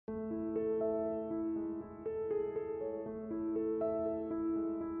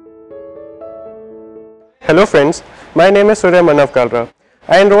Hello friends, my name is Suryam Arnav Kalra.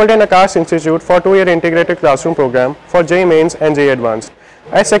 I enrolled in Aakash Institute for 2-year integrated classroom program for JEE Mains and JEE Advanced.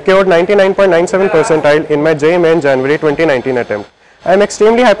 I secured 99.97 percentile in my JEE Main January 2019 attempt. I am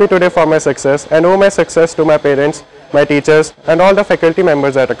extremely happy today for my success and owe my success to my parents, my teachers and all the faculty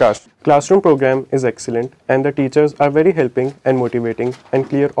members at Aakash. Classroom program is excellent and the teachers are very helping and motivating and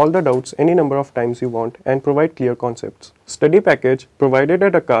clear all the doubts any number of times you want and provide clear concepts. Study package provided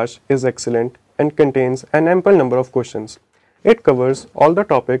at Aakash is excellent and contains an ample number of questions. It covers all the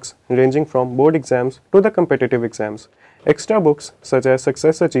topics ranging from board exams to the competitive exams. Extra books such as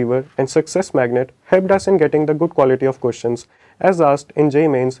Success Achiever and Success Magnet helped us in getting the good quality of questions as asked in JEE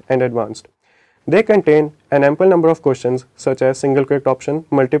Mains and Advanced. They contain an ample number of questions such as single correct option,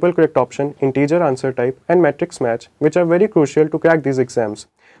 multiple correct option, integer answer type and matrix match, which are very crucial to crack these exams.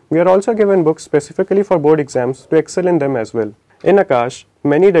 We are also given books specifically for board exams to excel in them as well. In Aakash,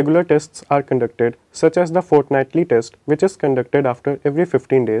 many regular tests are conducted, such as the fortnightly test, which is conducted after every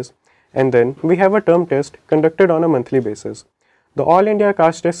 15 days, and then we have a term test conducted on a monthly basis. The All India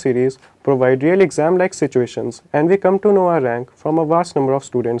Aakash Test series provide real exam-like situations, and we come to know our rank from a vast number of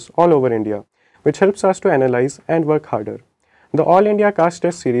students all over India, which helps us to analyze and work harder. The All India Aakash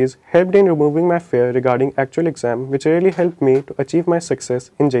Test series helped in removing my fear regarding actual exam, which really helped me to achieve my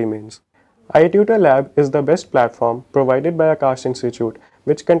success in JEE Mains. ITutor Lab is the best platform provided by Aakash Institute,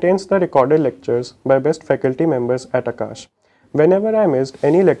 which contains the recorded lectures by best faculty members at Aakash. Whenever I missed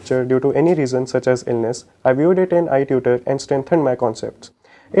any lecture due to any reason such as illness, I viewed it in ITutor and strengthened my concepts.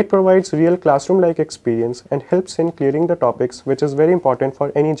 It provides real classroom-like experience and helps in clearing the topics, which is very important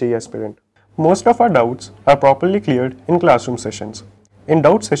for any JEE aspirant. Most of our doubts are properly cleared in classroom sessions. In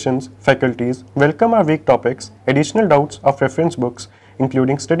doubt sessions, faculties welcome our weak topics, additional doubts of reference books,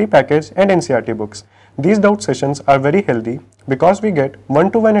 including study package and NCERT books. These doubt sessions are very healthy because we get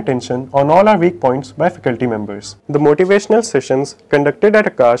one-to-one attention on all our weak points by faculty members. The motivational sessions conducted at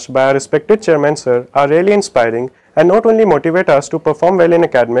Aakash by our respected chairman sir are really inspiring and not only motivate us to perform well in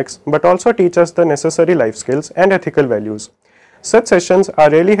academics but also teach us the necessary life skills and ethical values. Such sessions are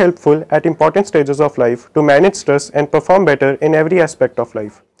really helpful at important stages of life to manage stress and perform better in every aspect of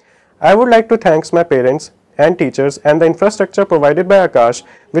life. I would like to thank my parents and teachers and the infrastructure provided by Aakash,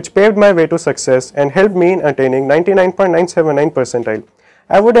 which paved my way to success and helped me in attaining 99.979 percentile.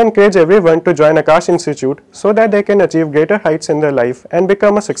 I would encourage everyone to join Aakash Institute so that they can achieve greater heights in their life and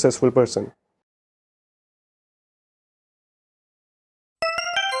become a successful person.